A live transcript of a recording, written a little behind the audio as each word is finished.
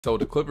So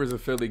the Clippers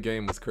and Philly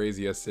game was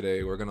crazy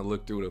yesterday. We're gonna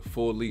look through the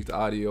full leaked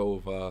audio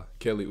of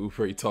Kelly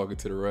Oubre talking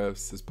to the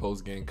refs, his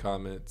post-game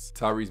comments,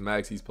 Tyrese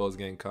Maxey's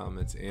post-game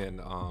comments, and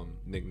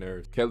Nick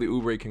Nurse. Kelly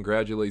Oubre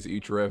congratulates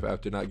each ref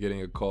after not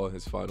getting a call in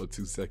his final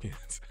 2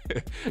 seconds.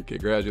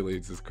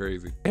 Congratulates, it's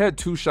crazy. They had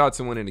 2 shots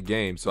in winning the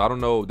game, so I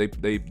don't know. They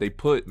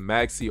put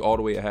Maxey all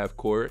the way at half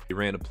court. They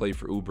ran a play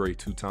for Oubre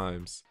 2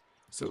 times,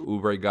 so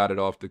Oubre got it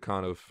off the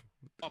kind of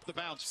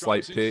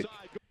slight pick,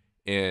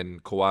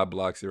 and Kawhi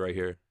blocks it right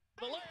here.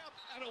 The layup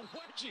and a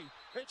wedgie.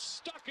 It's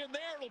stuck in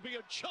there. It'll be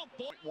a jump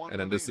ball. And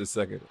then this is the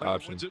second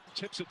option.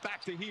 Tips it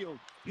back to Hield.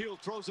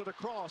 Hield throws it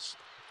across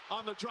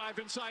on the drive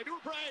inside.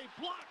 Oubre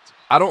blocked.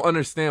 I don't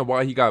understand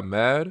why he got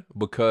mad,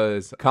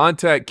 because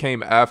contact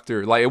came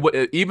after. Like,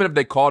 even if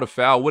they called a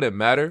foul, it wouldn't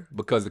matter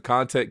because the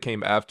contact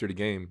came after the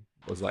game.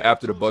 It was like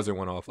after the buzzer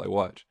went off. Like,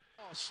 watch.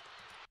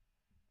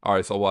 All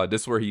right, so what?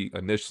 This is where he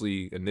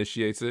initially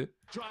initiates it.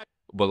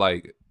 But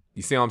like,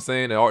 you see what I'm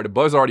saying? The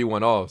buzz already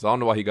went off, so I don't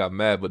know why he got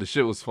mad, but the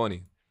shit was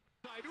funny.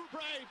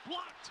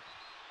 Blocked.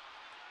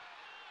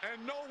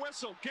 And no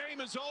whistle. Game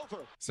is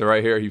over. So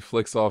right here, he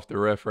flicks off the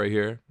ref right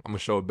here. I'm going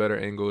to show a better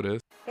angle of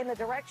this. In the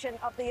direction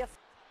of the...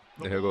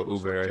 Here go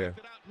Oubre right here.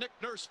 Nick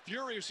Nurse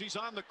furious. He's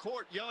on the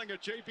court yelling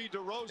at JB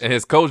DeRozan. And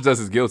his coach does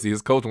his guilty.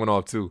 His coach went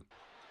off too.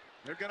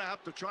 They're going to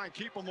have to try and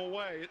keep him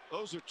away.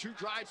 Those are 2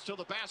 drives to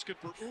the basket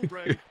for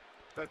Oubre.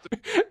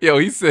 Yo,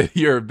 he said,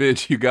 "You're a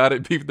bitch. You got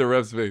it." Peep the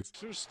ref's face.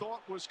 Whose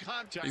thought was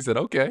contact. He said,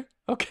 "Okay,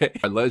 okay."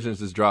 Legends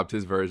just dropped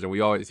his version. We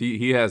always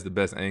he has the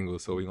best angle,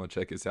 so we're gonna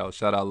check this out.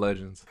 Shout out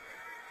Legends.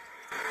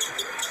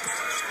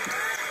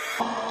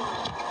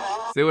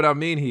 See what I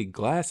mean? He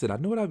glassed it. I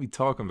know what I be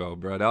talking about,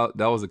 bro.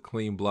 That was a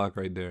clean block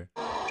right there.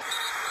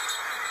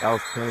 That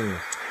was clean.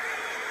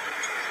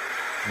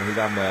 And he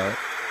got mad.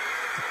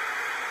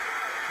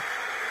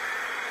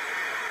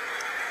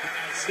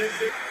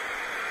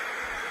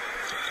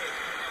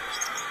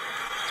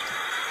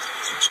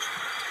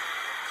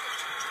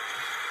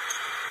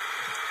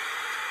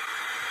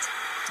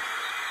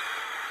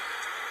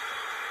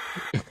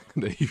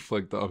 Then he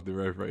flicked off the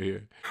ref right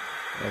here.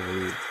 I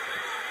believe.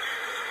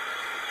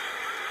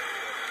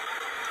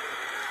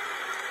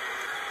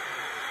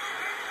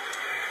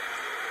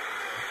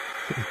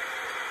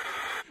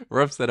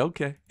 Ref said,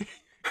 "Okay."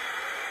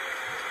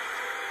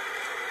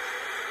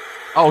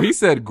 Oh, he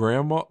said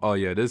grandma. Oh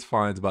yeah, this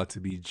fine's about to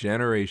be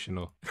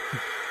generational.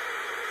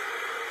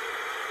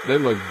 They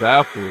look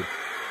baffled.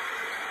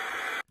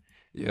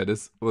 Yeah,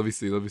 let me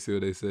see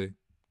what they say.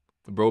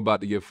 The bro about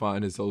to get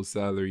fined his whole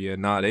salary. Yeah,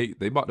 nah, they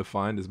about to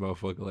fine this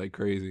motherfucker like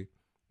crazy.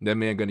 That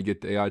man gonna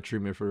get the AI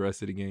treatment for the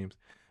rest of the games.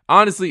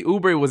 Honestly,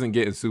 Oubre wasn't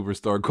getting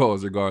superstar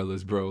calls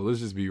regardless, bro. Let's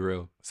just be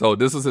real. So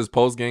this was his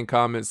post-game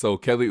comment. So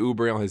Kelly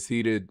Oubre on his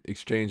heated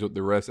exchange with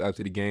the refs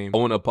after the game. I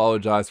want to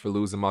apologize for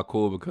losing my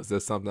cool because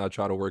that's something I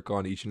try to work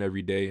on each and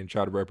every day and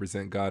try to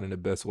represent God in the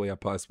best way I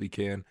possibly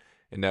can.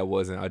 And that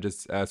wasn't. I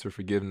just asked for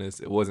forgiveness.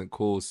 It wasn't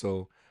cool,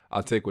 so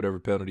I'll take whatever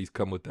penalties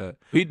come with that.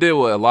 He did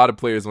what a lot of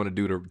players want to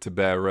do to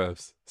bad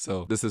refs.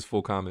 So this is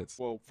full comments.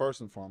 Well, first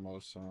and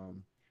foremost,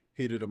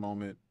 heat of the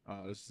moment.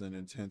 This is an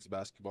intense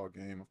basketball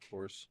game, of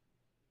course.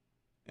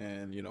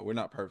 And, you know, we're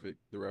not perfect.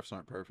 The refs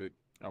aren't perfect.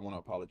 I want to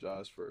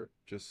apologize for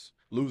just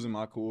losing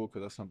my cool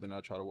because that's something I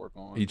try to work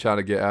on. He trying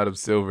to get Adam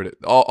Silver.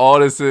 All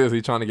this is,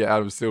 he trying to get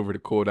Adam Silver to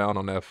cool down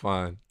on that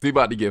fine. He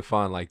about to get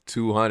fined like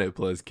 200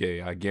 plus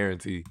K, I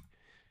guarantee.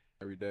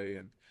 Every day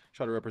and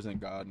try to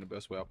represent God in the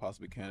best way I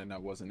possibly can, and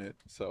that wasn't it.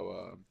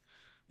 So,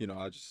 you know,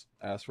 I just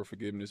asked for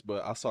forgiveness.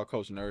 But I saw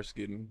Coach Nurse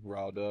getting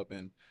riled up,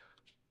 and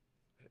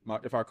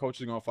if our coach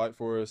is going to fight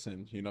for us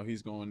and, you know,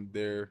 he's going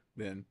there,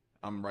 then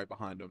I'm right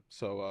behind him.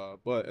 So,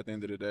 but at the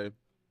end of the day,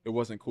 it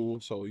wasn't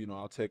cool. So, you know,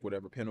 I'll take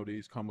whatever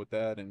penalties come with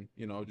that, and,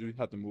 you know, you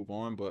have to move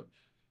on. But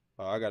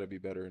I got to be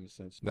better in a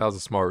sense. That was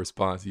a smart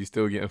response. You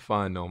still getting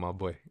fined though, my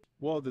boy.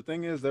 Well, the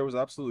thing is, there was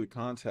absolutely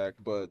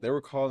contact, but they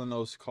were calling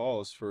those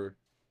calls for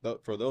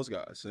those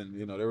guys, and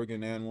you know they were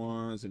getting and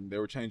ones, and they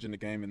were changing the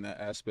game in that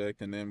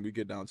aspect. And then we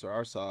get down to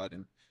our side,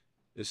 and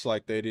it's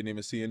like they didn't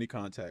even see any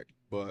contact,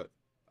 but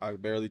I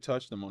barely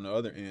touched them on the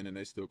other end, and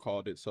they still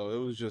called it. So it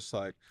was just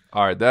like,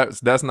 all right,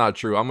 that's not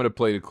true. I'm gonna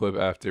play the clip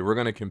after. We're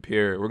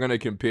gonna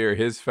compare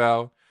his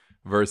foul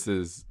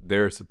versus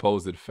their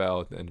supposed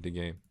foul at the end of the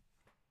game.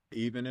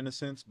 Even in a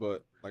sense,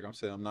 but like I'm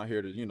saying, I'm not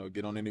here to, you know,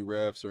 get on any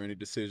refs or any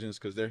decisions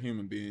because they're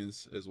human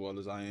beings as well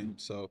as I am.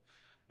 So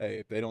hey,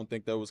 if they don't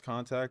think there was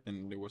contact,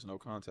 then there was no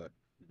contact.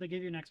 Did they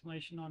give you an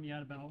explanation on the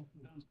out-of-bounds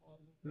call?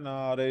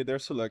 No, they're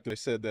selective. They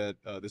said that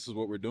this is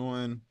what we're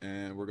doing,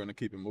 and we're going to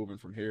keep it moving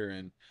from here.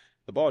 And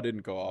the ball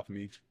didn't go off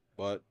me,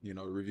 but, you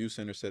know, the review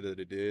center said that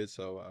it did.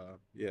 So,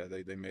 yeah,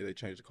 they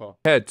changed the call.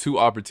 Had 2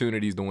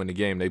 opportunities to win the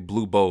game. They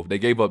blew both. They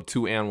gave up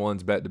 2 and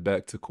 1s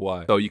back-to-back to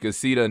Kawhi. So you can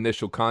see the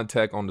initial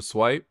contact on the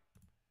swipe,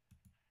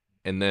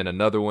 and then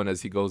another one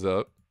as he goes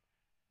up.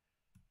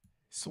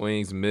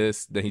 Swings,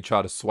 miss. Then he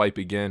tried to swipe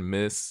again,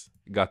 miss.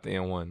 Got the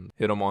N1.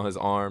 Hit him on his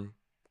arm.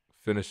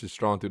 Finishes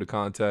strong through the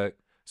contact.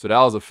 So that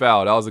was a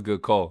foul. That was a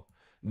good call.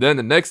 Then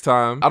the next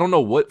time, I don't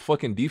know what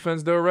fucking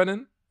defense they were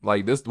running,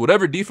 Like this,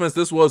 whatever defense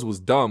this was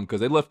dumb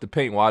because they left the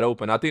paint wide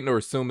open. I think they were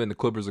assuming the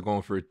Clippers are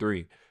going for a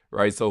 3,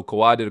 right? So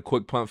Kawhi did a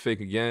quick pump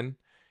fake again.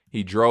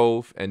 He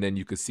drove, and then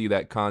you could see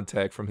that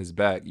contact from his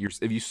back.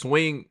 If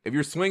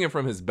you're swinging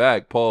from his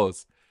back,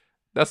 pause.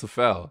 That's a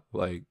foul.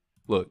 Like,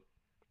 look.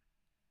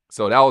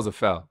 So that was a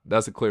foul.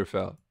 That's a clear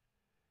foul.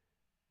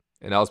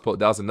 And that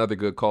was another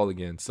good call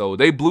again. So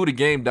they blew the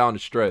game down the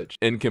stretch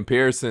in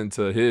comparison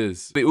to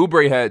his. The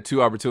Oubre had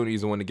 2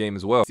 opportunities to win the game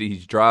as well. See,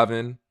 he's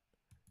driving.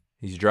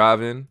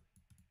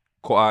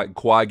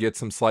 Kawhi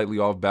gets him slightly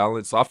off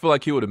balance. So I feel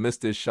like he would have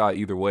missed this shot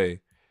either way.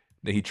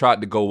 Then he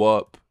tried to go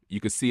up. You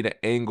could see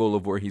the angle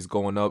of where he's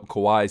going up.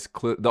 Kawhi's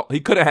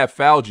he couldn't have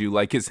fouled you.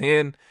 Like his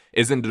hand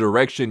is in the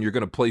direction you're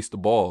going to place the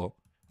ball.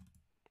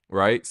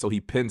 Right? So he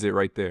pins it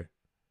right there.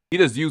 He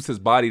just used his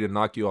body to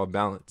knock you off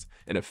balance.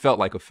 And it felt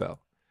like a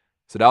foul.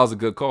 So that was a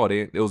good call.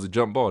 It was a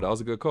jump ball. That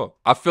was a good call.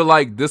 I feel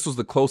like this was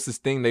the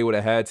closest thing they would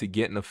have had to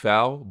getting a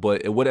foul,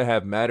 but it wouldn't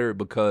have mattered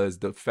because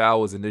the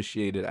foul was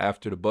initiated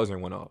after the buzzer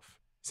went off.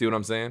 See what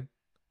I'm saying?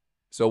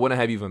 So it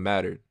wouldn't have even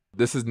mattered.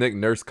 This is Nick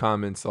Nurse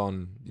comments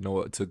on,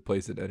 what took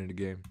place at the end of the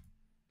game.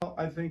 Well,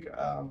 I think,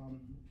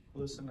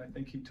 listen, I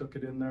think he took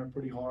it in there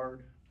pretty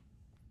hard,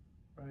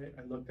 right?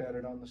 I looked at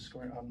it on the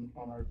screen,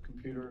 on our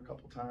computer a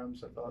couple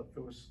times. I thought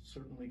there was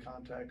certainly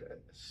contact,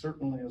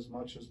 certainly as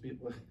much as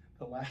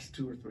the last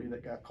 2 or 3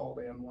 that got called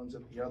and ones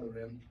at the other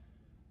end.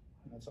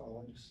 And that's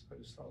all. I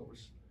just thought it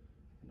was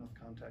enough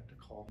contact to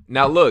call.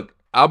 Now look,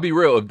 I'll be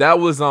real. If that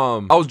was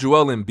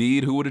Joel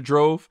Embiid who would have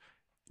drove,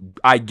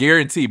 I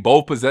guarantee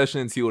both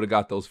possessions he would have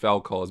got those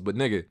foul calls. But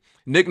nigga,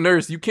 Nick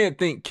Nurse, you can't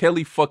think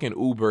Kelly fucking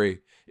Oubre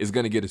is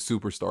gonna get a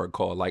superstar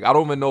call. Like, I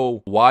don't even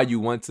know why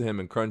you went to him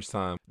in crunch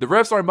time. The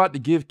refs aren't about to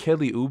give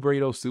Kelly Oubre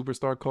those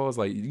superstar calls.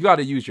 Like, you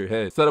gotta use your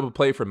head. Set up a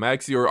play for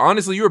Maxey, or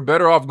honestly, you're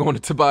better off going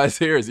to Tobias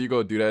Harris. You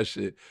go do that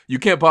shit. You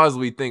can't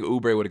possibly think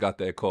Oubre would have got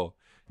that call.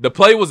 The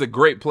play was a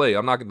great play.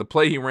 The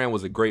play he ran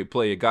was a great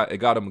play. It got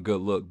him a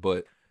good look,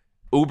 but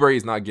Oubre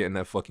is not getting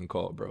that fucking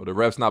call, bro. The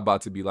ref's not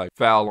about to be like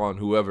foul on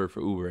whoever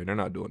for Oubre. They're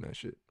not doing that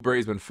shit.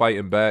 Oubre's been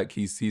fighting back.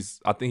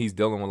 I think he's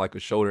dealing with like a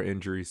shoulder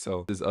injury.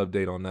 So just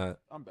update on that.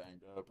 I'm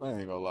banged up. I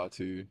ain't gonna lie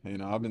to you.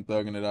 I've been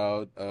thugging it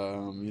out.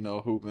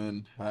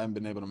 Hooping. I haven't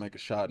been able to make a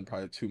shot in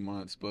probably 2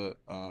 months, but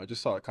I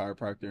just saw a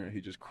chiropractor and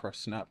he just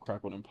snapped,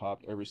 crackled, and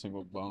popped every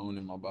single bone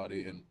in my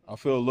body, and I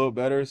feel a little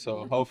better.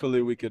 So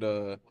hopefully we could,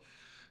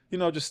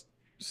 just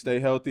stay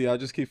healthy. I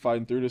just keep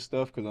fighting through this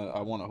stuff because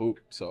I want to hoop.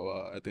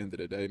 So at the end of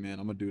the day, man,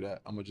 I'm gonna do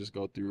that. I'm gonna just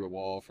go through a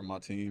wall for my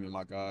team and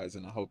my guys,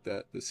 and I hope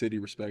that the city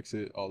respects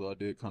it. Although I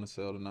did kind of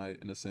sell tonight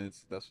in a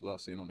sense. That's what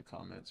I've seen on the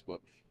comments.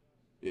 But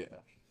yeah.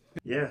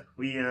 Yeah,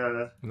 we he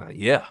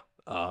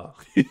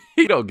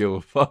don't give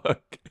a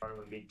fuck.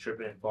 with me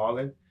tripping and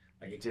falling,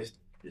 like it's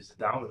a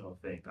domino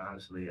effect.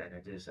 Honestly, like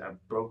I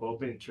broke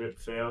open, tripped,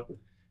 fell.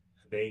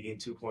 They get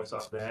 2 points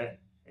off that,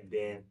 and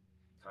then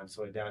kind of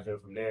went downhill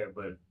from there.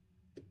 But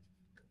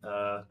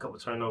a couple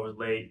turnovers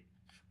late,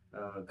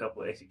 a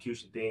couple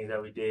execution things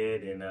that we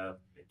did, and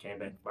it came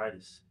back to bite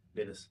us.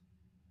 Bit us.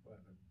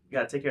 You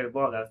gotta take care of the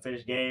ball. Gotta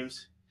finish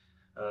games.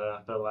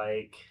 I felt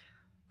like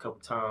a couple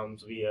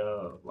times we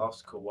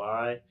lost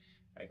Kawhi.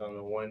 Like on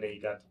the one that he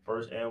got the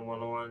first and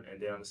one on,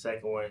 and then on the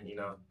second one,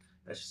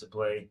 that's just a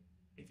play.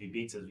 If he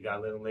beats us, we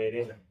gotta let him lay it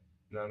in. You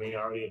know what I mean?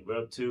 Already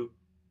we're up 2.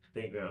 I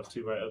think we're up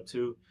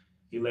 2.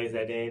 He lays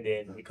that in,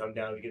 then we come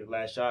down, we get the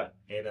last shot,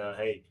 and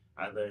hey,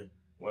 either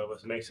one of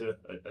us makes a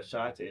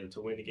shot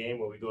to win the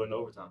game, or we go into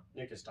overtime.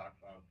 Nick has talked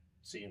about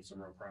seeing some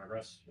real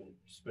progress,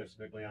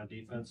 specifically on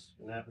defense.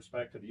 In that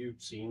respect, have you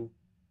seen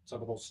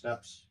some of those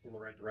steps in the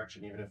right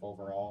direction, even if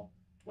overall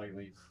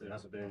lately it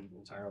hasn't been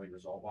entirely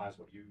result-wise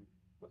what you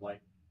would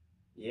like?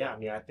 Yeah,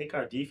 I think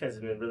our defense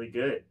has been really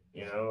good.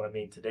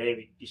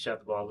 Today we shot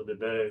the ball a little bit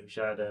better. We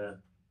shot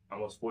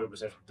almost 40%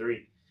 from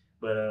 3.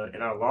 But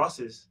in our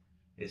losses,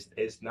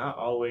 it's not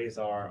always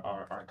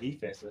our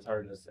defense that's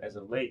hurting us as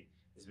of late.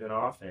 It's been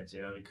our offense.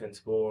 We couldn't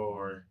score,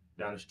 or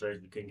down the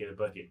stretch we couldn't get a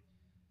bucket.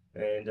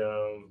 And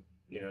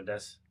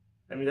that's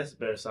a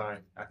better sign.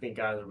 I think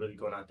guys are really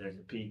going out there and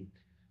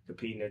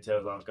competing their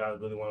tails off. Guys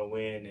really want to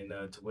win, and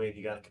to win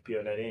you got to compete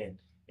on that end.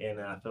 And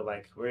I feel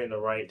like we're in the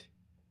right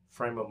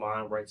frame of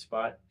mind, right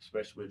spot,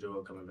 especially with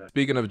Joel coming back.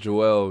 Speaking of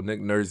Joel,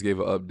 Nick Nurse gave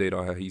an update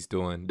on how he's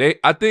doing.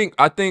 I think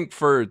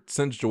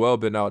since Joel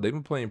been out, they've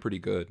been playing pretty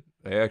good.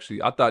 I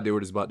thought they were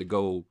just about to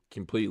go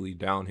completely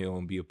downhill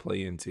and be a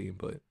play-in team,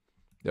 but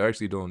they're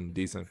actually doing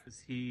decent.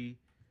 Is he,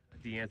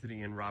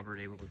 DeAnthony, and Robert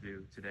able to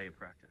do today in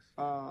practice?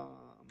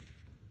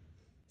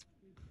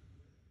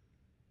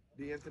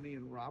 DeAnthony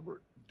and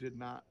Robert did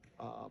not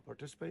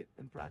participate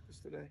in practice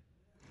today.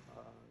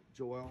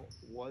 Joel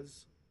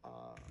was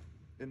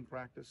in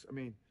practice.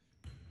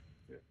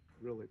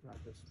 Really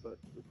practice, but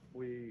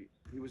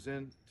he was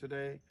in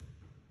today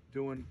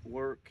doing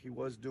work. He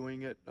was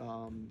doing it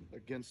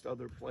against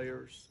other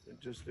players,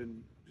 just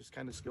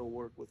kind of skill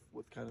work with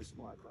kind of some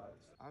live guys.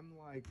 I'm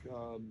like,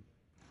 I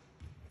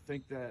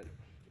think that,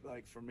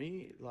 like, for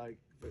me, like,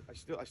 I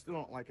still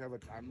don't like have a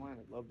timeline.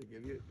 I'd love to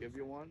give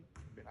you one.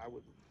 I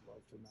would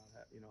love to not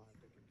have to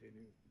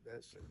continue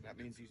this, and that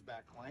means he's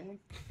back playing,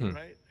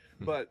 right?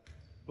 But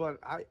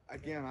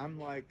I'm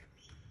like,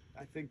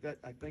 I think that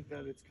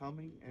it's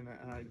coming,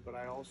 but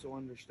I also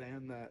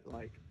understand that,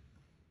 like,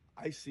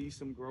 I see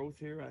some growth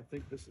here. I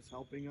think this is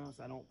helping us.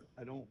 I don't,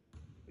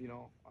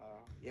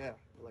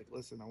 like,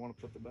 listen, I want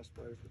to put the best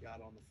players we got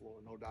on the floor,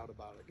 no doubt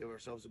about it. Give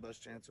ourselves the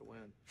best chance to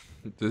win.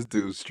 This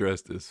dude's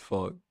stressed as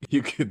fuck.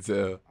 You can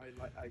tell.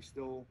 I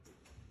still,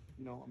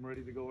 I'm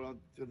ready to go out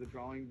to the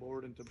drawing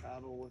board and to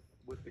battle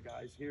with the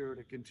guys here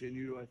to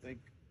continue, I think,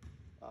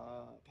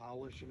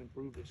 polish and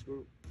improve this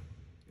group.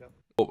 Yep.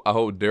 I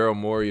hope Daryl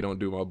Morey don't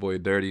do my boy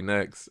dirty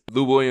next.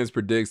 Lou Williams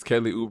predicts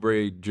Kelly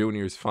Oubre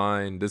Jr. is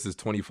fine. This is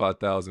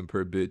 $25,000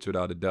 per bitch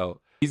without a doubt.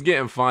 He's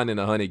getting fined in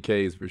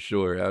 100Ks for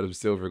sure. Adam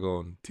Silver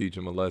gonna teach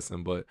him a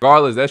lesson. But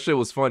regardless, that shit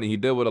was funny. He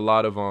did what a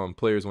lot of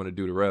players want to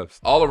do to refs.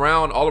 All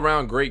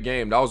around great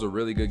game. That was a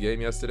really good game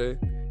yesterday.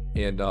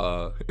 And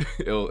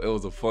it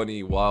was a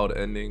funny, wild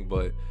ending,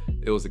 but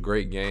it was a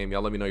great game.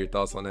 Y'all let me know your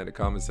thoughts on that in the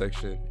comment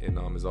section. And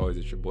as always,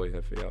 it's your boy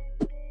Hefe out.